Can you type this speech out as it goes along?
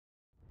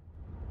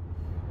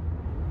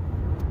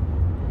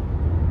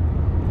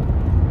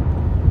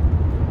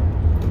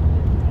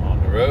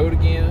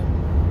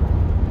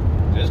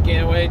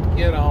wait to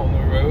get on the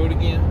road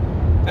again.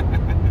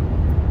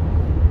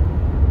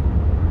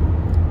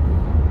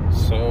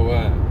 So,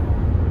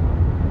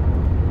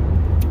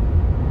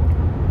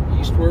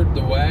 eastward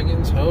the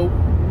wagons hope.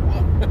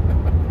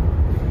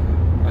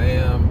 I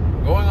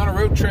am going on a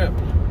road trip,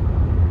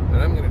 and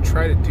I'm going to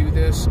try to do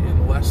this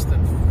in less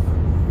than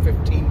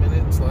 15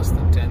 minutes, less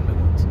than 10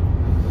 minutes.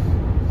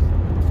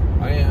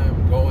 I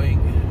am going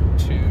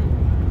to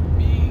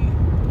be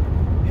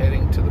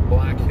heading to the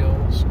Black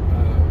Hills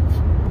of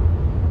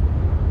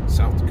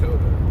South Dakota.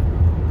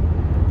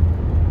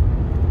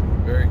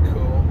 Very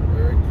cool,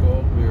 very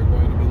cool. We are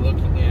going to be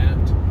looking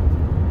at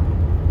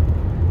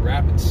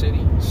Rapid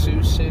City,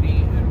 Sioux City,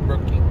 and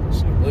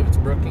Brookings. I believe it's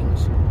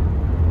Brookings.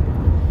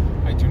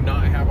 I do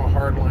not have a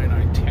hardline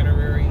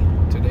itinerary.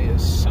 Today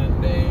is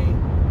Sunday,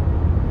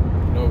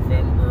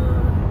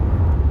 November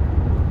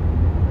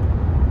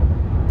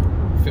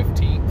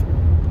 15th.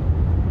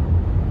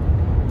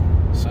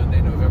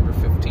 Sunday, November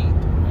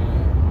 15th.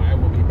 I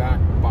will be back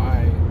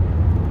by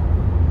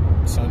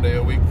Sunday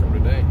a week from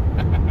today.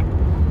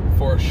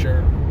 For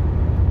sure.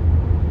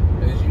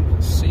 As you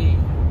can see,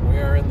 we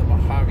are in the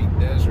Mojave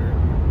Desert.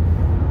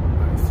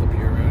 I'll flip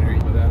you around here,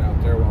 put that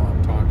out there while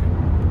I'm talking.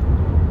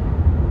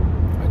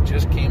 I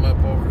just came up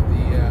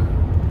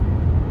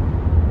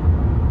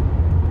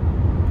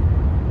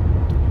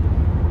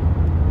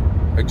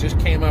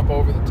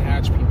over the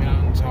Tehachapi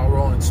Mountains. I'll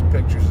roll in some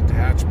pictures of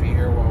Tehachapi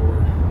here while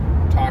we're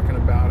talking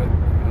about it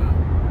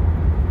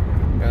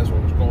as I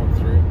was going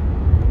through.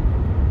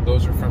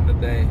 Those are from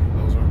today.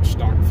 Those aren't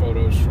stock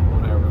photos from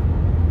whatever.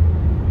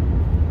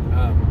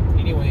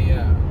 Anyway,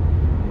 yeah,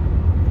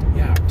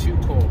 too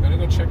cool. Gonna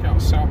go check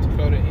out South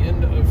Dakota,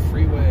 end of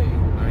freeway.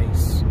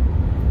 Nice.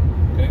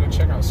 Gonna go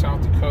check out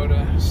South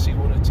Dakota, see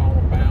what it's all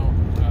about.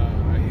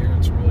 I hear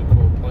it's a really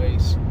cool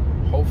place.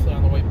 Hopefully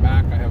on the way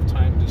back I have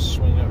time to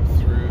swing up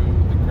through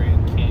the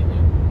Grand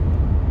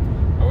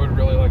Canyon. I would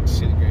really like to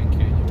see the Grand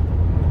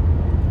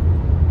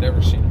Canyon.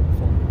 Never seen it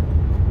before.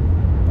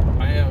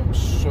 I am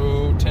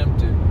so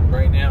tempted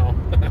right now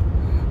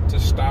to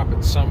stop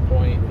at some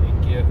point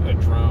and get a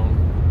drone.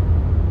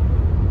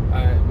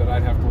 But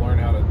I'd have to learn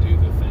how to do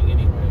the thing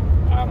anyway.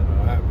 I don't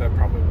know. That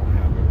probably won't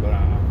happen, but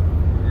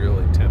I'm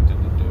really tempted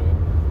to do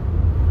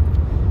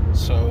it.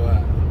 So,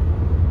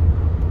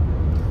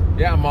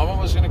 yeah, Mama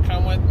was going to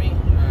come with me.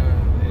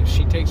 If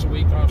she takes a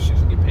week off, she's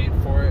going to get paid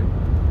for it.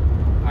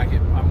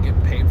 I'm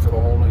getting paid for the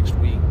whole next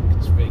week.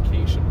 It's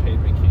vacation,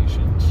 paid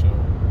vacation. So,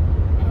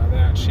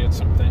 that she had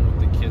something with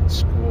the kids'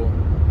 school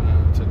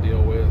to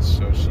deal with.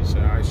 So she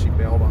said, she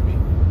bailed on me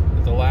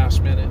at the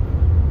last minute.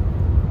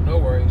 No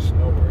worries,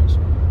 no worries.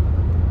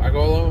 I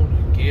go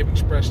alone. Gabe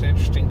expressed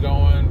interest in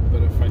going,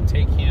 but if I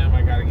take him,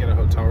 I got to get a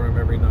hotel room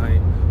every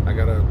night. I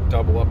got to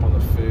double up on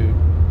the food.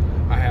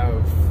 I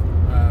have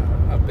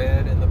a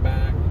bed in the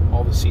back.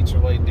 All the seats are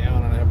laid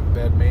down, and I have a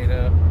bed made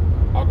up.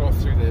 I'll go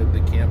through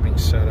the camping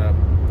setup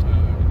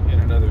in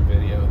another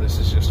video. This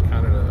is just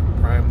kind of to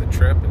prime the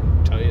trip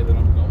and tell you that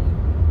I'm going.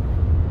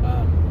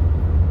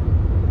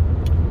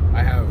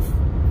 I have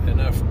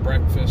enough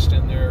breakfast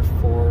in there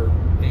for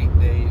 8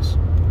 days.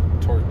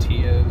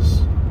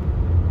 Tortillas,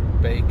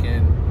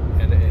 bacon,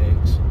 and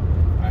eggs.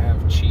 I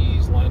have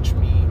cheese, lunch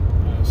meat,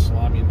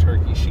 salami and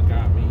turkey she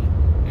got me,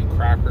 and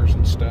crackers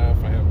and stuff.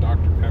 I have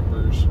Dr.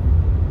 Peppers,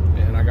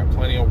 and I got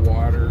plenty of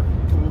water.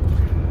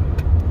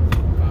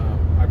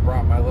 I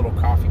brought my little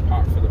coffee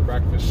pot for the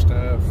breakfast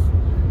stuff,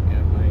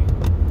 and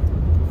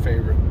my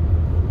favorite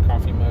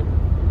coffee mug.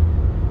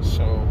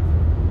 So,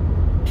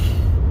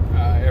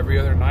 every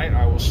other night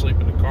I will sleep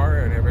in the car,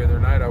 and every other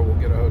night I will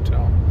get a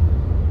hotel.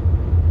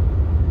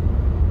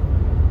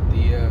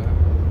 The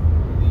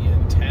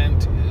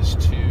intent is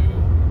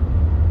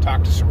to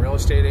talk to some real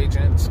estate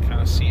agents, kind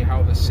of see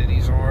how the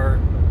cities are.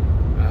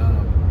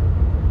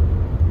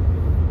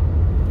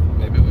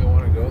 Maybe we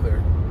want to go there.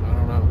 I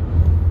don't know.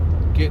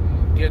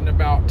 Getting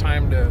about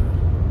time to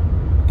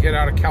get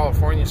out of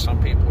California. Some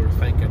people are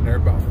thinking they're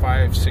about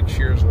 5-6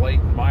 years late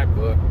in my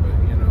book, but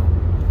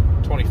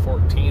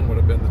 2014 would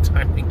have been the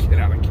time to get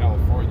out of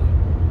California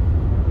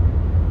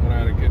when I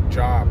had a good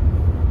job.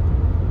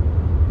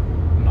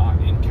 Not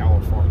in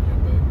California,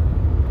 but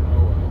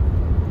oh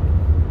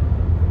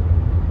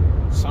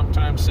well.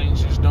 Sometimes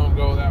things just don't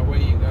go that way.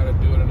 You got to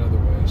do it another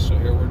way. So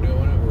here we're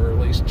doing it. We're at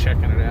least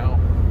checking it out.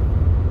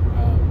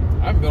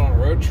 I've been on a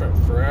road trip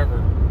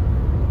forever.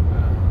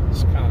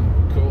 It's kind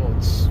of cool.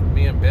 It's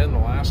me and Ben the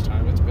last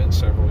time. It's been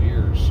several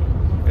years. So.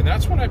 And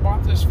that's what I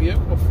bought this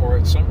vehicle for.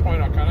 At some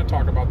point, I'll kind of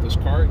talk about this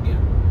car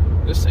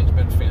again. This thing's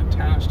been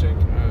fantastic.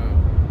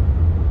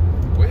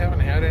 We haven't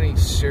had any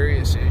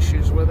serious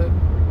issues with it.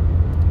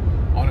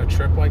 On a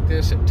trip like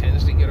this, it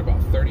tends to get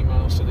about 30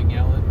 miles to the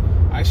gallon.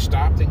 I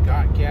stopped and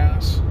got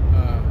gas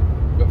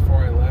before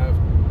I left,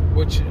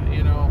 which,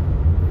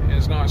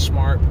 is not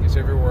smart because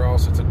everywhere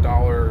else it's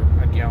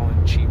 $1 a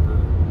gallon cheaper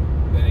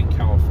than in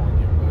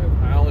California.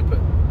 But I only put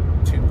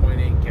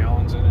 2.8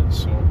 gallons in it,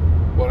 so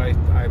I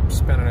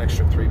spent an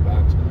extra $3.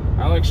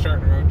 I like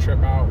starting a road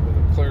trip out with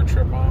a clear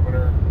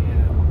tripometer,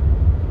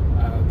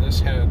 and this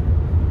had,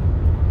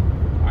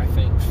 I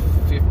think,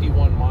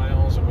 51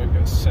 miles, and we've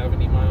got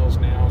 70 miles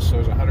now, so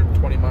there's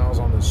 120 miles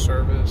on the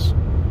service.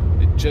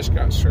 It just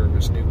got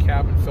serviced. New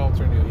cabin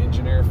filter, new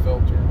engine air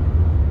filter,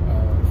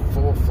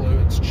 full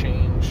fluids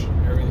change,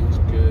 everything's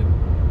good,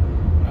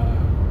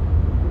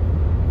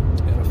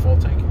 and a full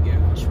tank of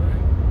gas,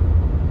 right?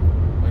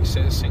 Like I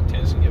said, this thing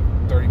tends to get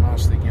 30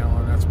 miles to the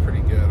gallon. That's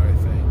pretty good, I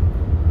think.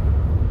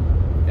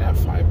 Yeah,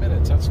 5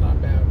 minutes, that's not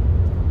bad.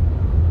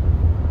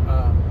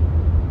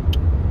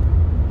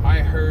 I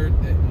heard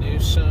that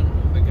Newsom,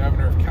 the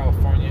governor of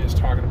California, is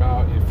talking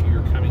about if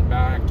you're coming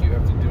back, you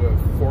have to do a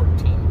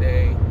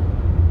 14-day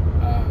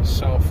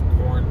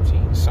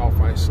self-quarantine,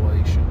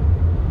 self-isolation.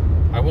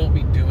 I won't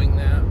be doing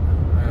that.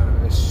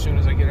 As soon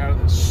as I get out of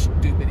this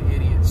stupid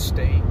idiot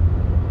state,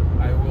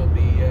 I will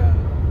be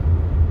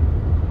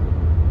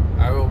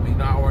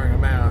not wearing a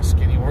mask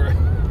anywhere.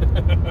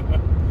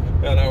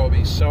 And I will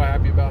be so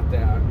happy about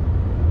that.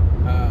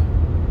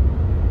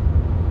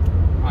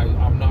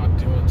 I'm not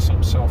doing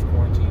some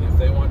self-quarantine. If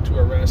they want to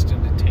arrest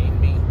and detain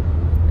me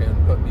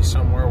and put me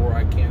somewhere where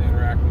I can't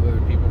interact with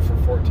other people for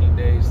 14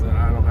 days, then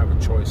I don't have a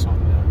choice on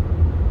them.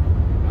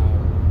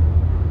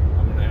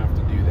 I'm going to have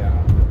to do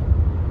that.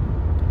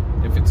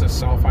 If it's a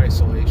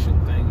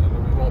self-isolation thing,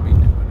 then we won't be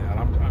doing that.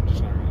 I'm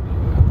just not going to do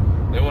that.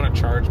 They want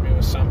to charge me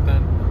with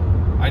something.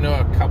 I know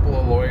a couple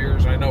of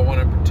lawyers. I know one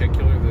in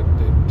particular that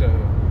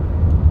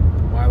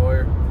my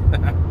lawyer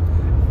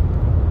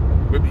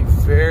would be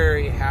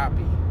very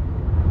happy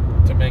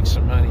to make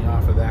some money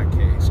off of that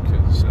case,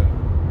 because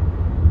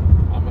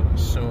I'm going to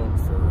sue him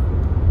for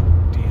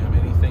damn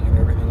anything and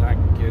everything I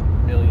can get.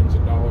 Millions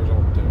of dollars,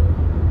 I'll do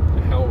it.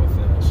 To hell with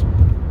this.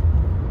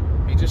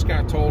 He just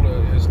got told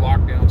his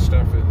lockdown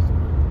stuff is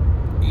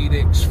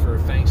edicts for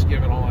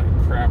Thanksgiving, all that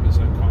crap is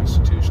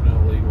unconstitutional,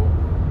 illegal.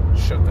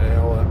 Shut the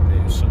hell up,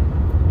 Newsom.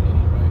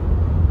 Anyway,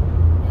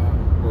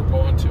 we're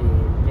going to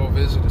go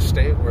visit a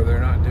state where they're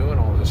not doing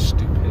all this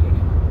stupidity.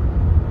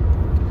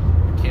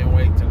 Can't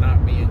wait to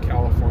not be in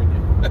California.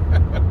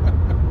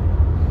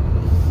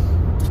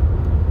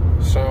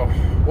 So,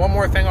 one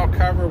more thing I'll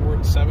cover. We're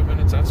at 7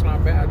 minutes. That's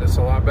not bad. That's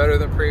a lot better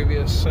than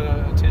previous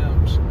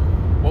attempts.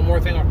 One more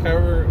thing I'll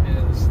cover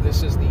is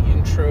this is the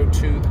intro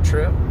to the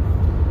trip.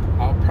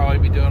 I'll probably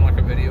be doing like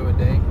a video a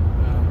day.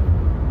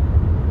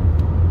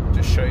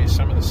 Just show you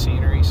some of the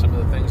scenery, some of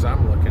the things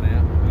I'm looking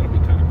at. That'll be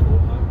kind of cool,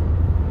 huh?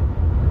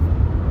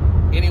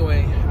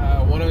 Anyway,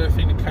 one other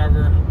thing to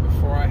cover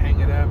before I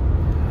hang it up.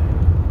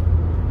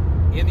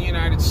 In the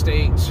United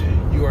States,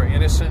 you are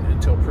innocent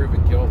until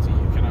proven guilty.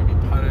 You cannot be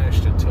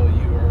punished until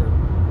you are,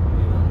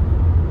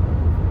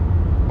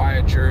 by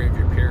a jury of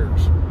your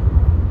peers.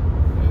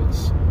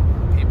 It's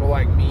people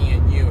like me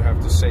and you have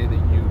to say that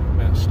you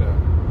messed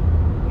up,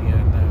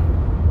 and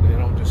they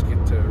don't just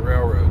get to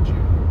railroad you.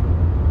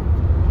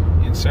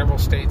 In several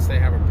states, they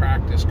have a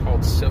practice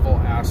called civil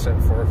asset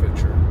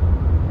forfeiture.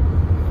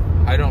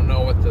 I don't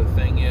know what the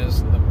thing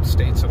is in the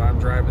states that I'm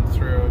driving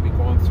through. I'd be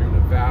going through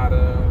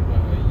Nevada,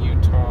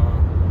 Utah.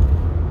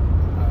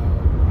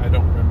 I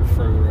don't remember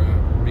further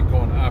up. I'll be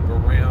going up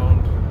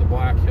around the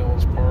Black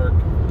Hills Park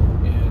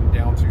and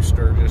down through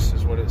Sturgis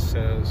is what it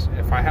says.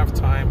 If I have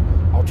time,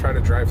 I'll try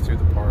to drive through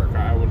the park.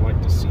 I would like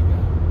to see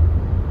that.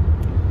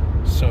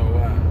 So,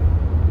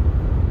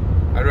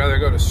 I'd rather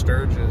go to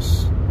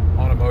Sturgis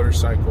on a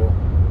motorcycle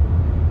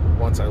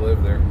once I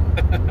live there.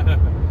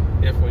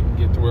 If we can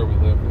get to where we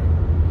live there.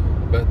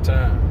 But,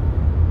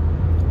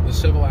 the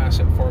civil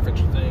asset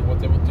forfeiture thing, what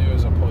they will do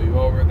is they'll pull you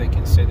over. They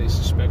can say they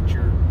suspect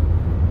you're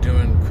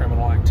doing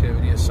criminal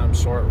activity of some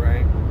sort,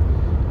 right?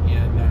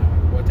 And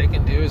what they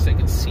can do is they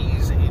can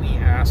seize any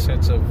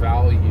assets of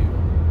value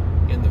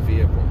in the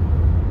vehicle.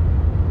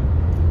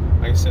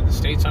 Like I said, the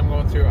states I'm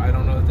going through, I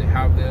don't know that they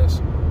have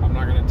this. I'm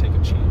not going to take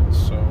a chance.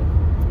 So,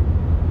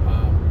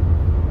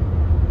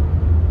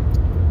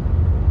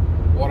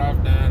 what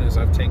I've done is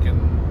I've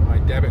taken my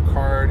debit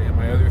card and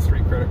my other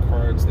 3 credit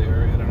cards.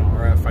 They're in an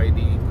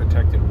RFID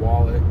protected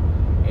wallet,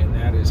 and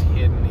that is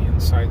hidden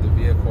inside the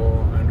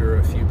vehicle under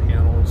a few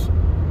panels,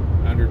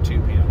 under 2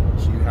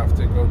 panels. You have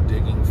to go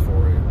digging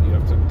for it. You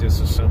have to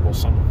disassemble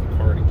some of the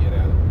car to get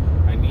at it.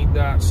 I need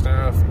that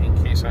stuff in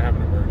case I have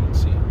an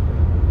emergency.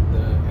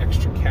 The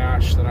extra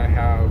cash that I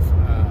have,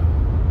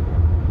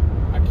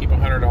 I keep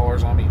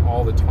 $100 on me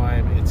all the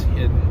time. It's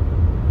hidden.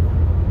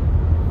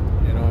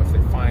 You know, if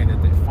they find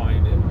it, they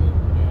find it. But,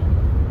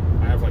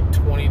 I have like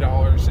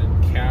 $20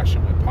 in cash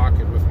in my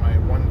pocket with my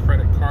one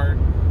credit card.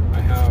 I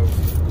have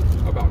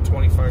about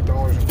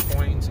 $25 in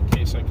coins in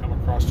case I come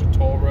across a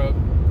toll road.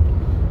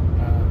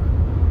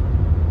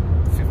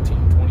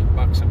 15, 20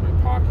 bucks in my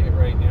pocket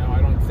right now. I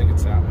don't even think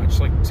it's that much,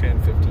 like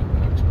 10, 15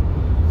 bucks.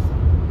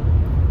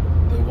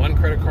 The one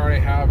credit card I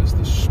have is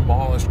the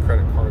smallest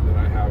credit card that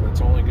I have.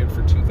 It's only good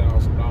for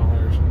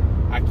 $2,000.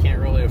 I can't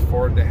really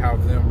afford to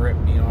have them rip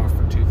me off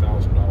for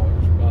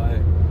 $2,000,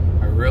 but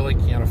I really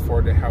can't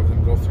afford to have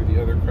them go through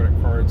the other credit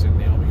cards and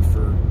nail me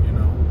for,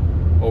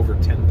 over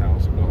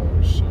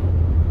 $10,000. So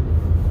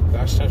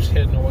that stuff's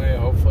hidden away.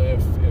 Hopefully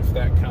if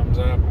that comes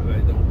up,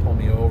 they don't pull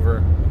me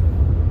over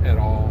at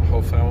all.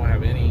 Hopefully I won't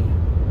have any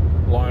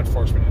law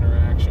enforcement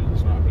interaction.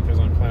 sanctions, not because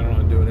I'm planning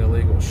on doing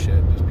illegal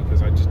shit, just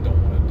because I just don't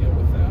want to deal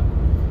with that.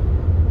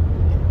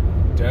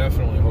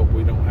 Definitely hope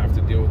we don't have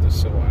to deal with the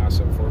civil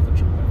asset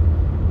forfeiture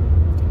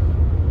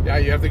thing. Yeah,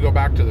 you have to go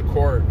back to the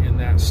court in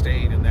that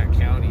state, in that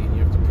county, and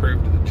you have to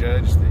prove to the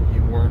judge that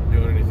you weren't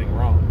doing anything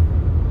wrong.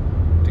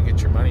 To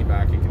get your money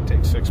back, it can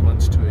take 6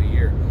 months to a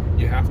year.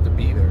 You have to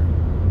be there.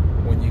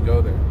 When you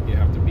go there, you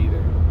have to be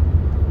there.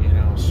 You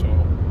know, so,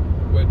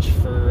 which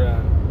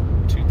for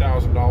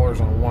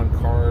 $2,000 on one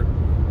card,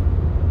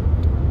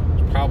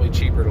 it's probably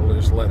cheaper to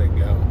just let it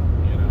go.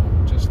 You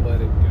know, just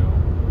let it go.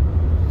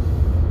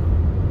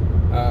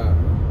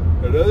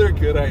 Another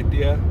good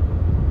idea.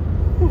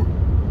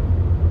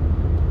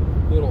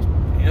 Little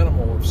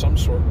animal of some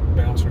sort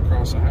bouncing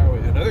across the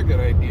highway. Another good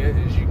idea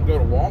is you can go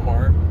to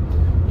Walmart,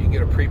 you can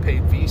get a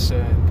prepaid Visa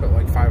and put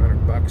like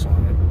 $500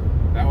 on it.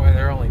 That way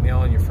they're only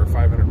nailing you for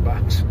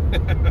 $500.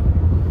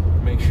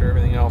 Make sure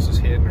everything else is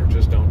hidden, or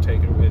just don't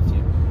take it with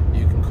you.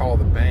 You can call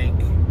the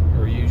bank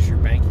or use your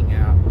banking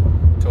app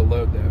to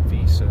load that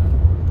Visa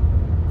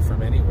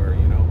from anywhere,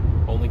 you know.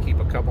 Only keep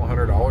a couple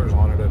 $100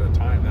 on it at a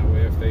time. That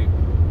way if they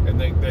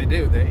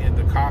do, and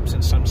the cops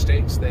in some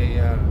states, they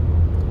have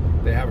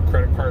a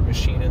credit card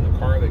machine in the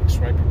car. They can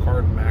swipe your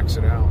card and max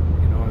it out,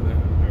 you know. And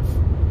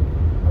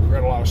I've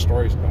read a lot of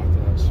stories about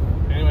that. So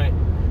anyway,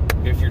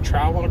 if you're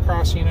traveling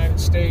across the United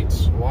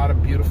States, a lot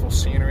of beautiful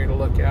scenery to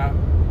look at.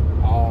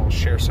 I'll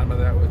share some of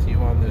that with you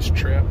on this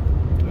trip.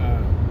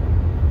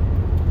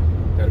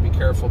 Got to be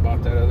careful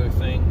about that other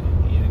thing.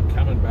 And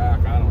coming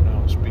back, I don't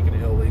know. Speaking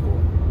of illegal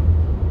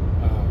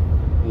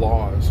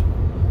laws,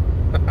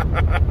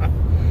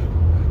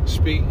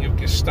 speaking of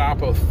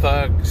Gestapo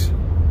thugs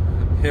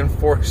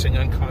enforcing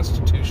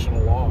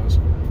unconstitutional laws,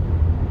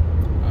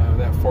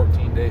 that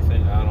 14-day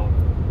thing, I don't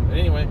know. But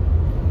anyway,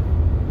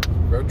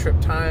 road trip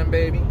time,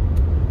 baby.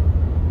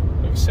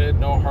 Like I said,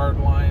 no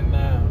hardline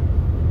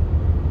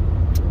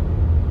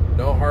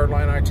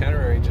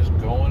itinerary, just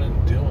going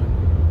and doing.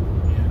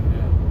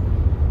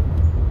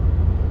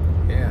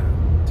 Yeah,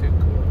 too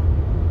cool.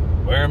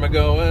 Where am I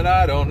going?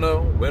 I don't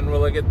know. When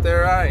will I get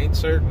there? I ain't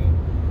certain.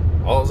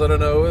 All that I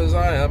know is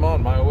I am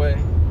on my way.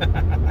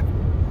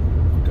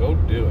 Go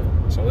do it.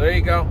 So there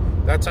you go.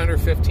 That's under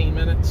 15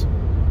 minutes.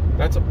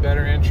 That's a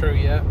better intro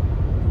yet.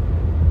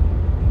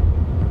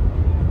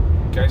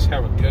 You guys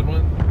have a good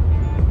one.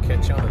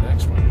 Catch you on the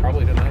next one,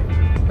 probably tonight.